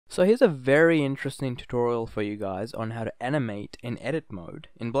So here's a very interesting tutorial for you guys on how to animate in edit mode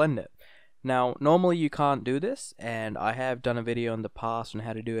in Blender. Now normally you can't do this, and I have done a video in the past on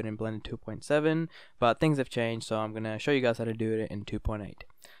how to do it in Blender 2.7, but things have changed, so I'm going to show you guys how to do it in 2.8.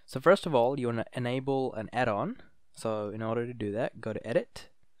 So first of all, you want to enable an add-on. So in order to do that, go to Edit,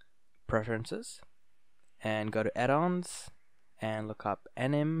 Preferences, and go to Add-ons and look up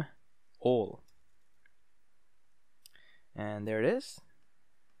Anim All. And there it is.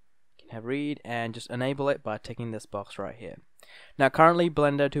 Have read and just enable it by ticking this box right here. Now currently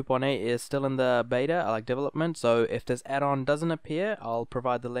Blender 2.8 is still in the beta, like development, so if this add-on doesn't appear, I'll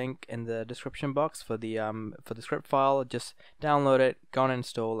provide the link in the description box for the script file. Just download it, go and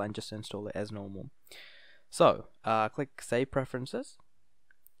install, and just install it as normal. So click Save Preferences,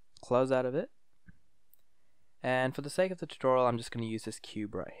 close out of it, and for the sake of the tutorial I'm just going to use this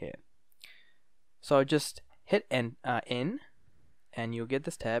cube right here. So just hit in and you'll get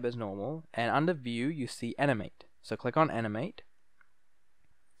this tab as normal, and under View you see Animate. So click on Animate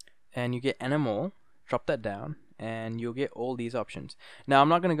and you get Animal, drop that down and you'll get all these options. Now I'm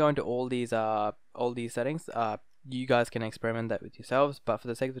not going to go into all these settings. You guys can experiment that with yourselves, but for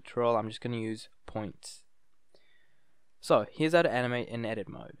the sake of the tutorial I'm just going to use points. So here's how to animate in edit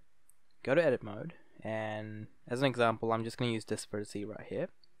mode. Go to edit mode, and as an example I'm just going to use this vertex right here,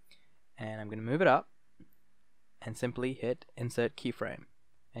 and I'm going to move it up and simply hit Insert Keyframe,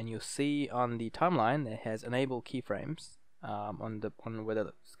 and you'll see on the timeline that it has Enable Keyframes on where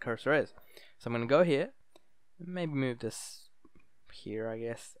the cursor is. So I'm going to go here, maybe move this here I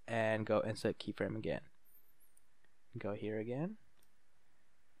guess, and go Insert Keyframe again. Go here again,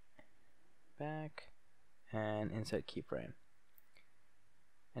 back, and Insert Keyframe.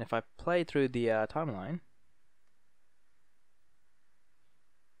 And if I play through the timeline,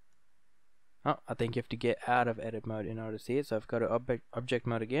 I think you have to get out of edit mode in order to see it. So if I go to object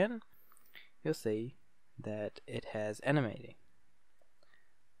mode again, you'll see that it has animating.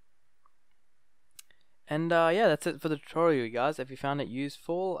 And yeah, that's it for the tutorial, you guys. If you found it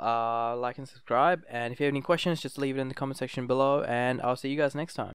useful, like and subscribe. And if you have any questions, just leave it in the comment section below. And I'll see you guys next time.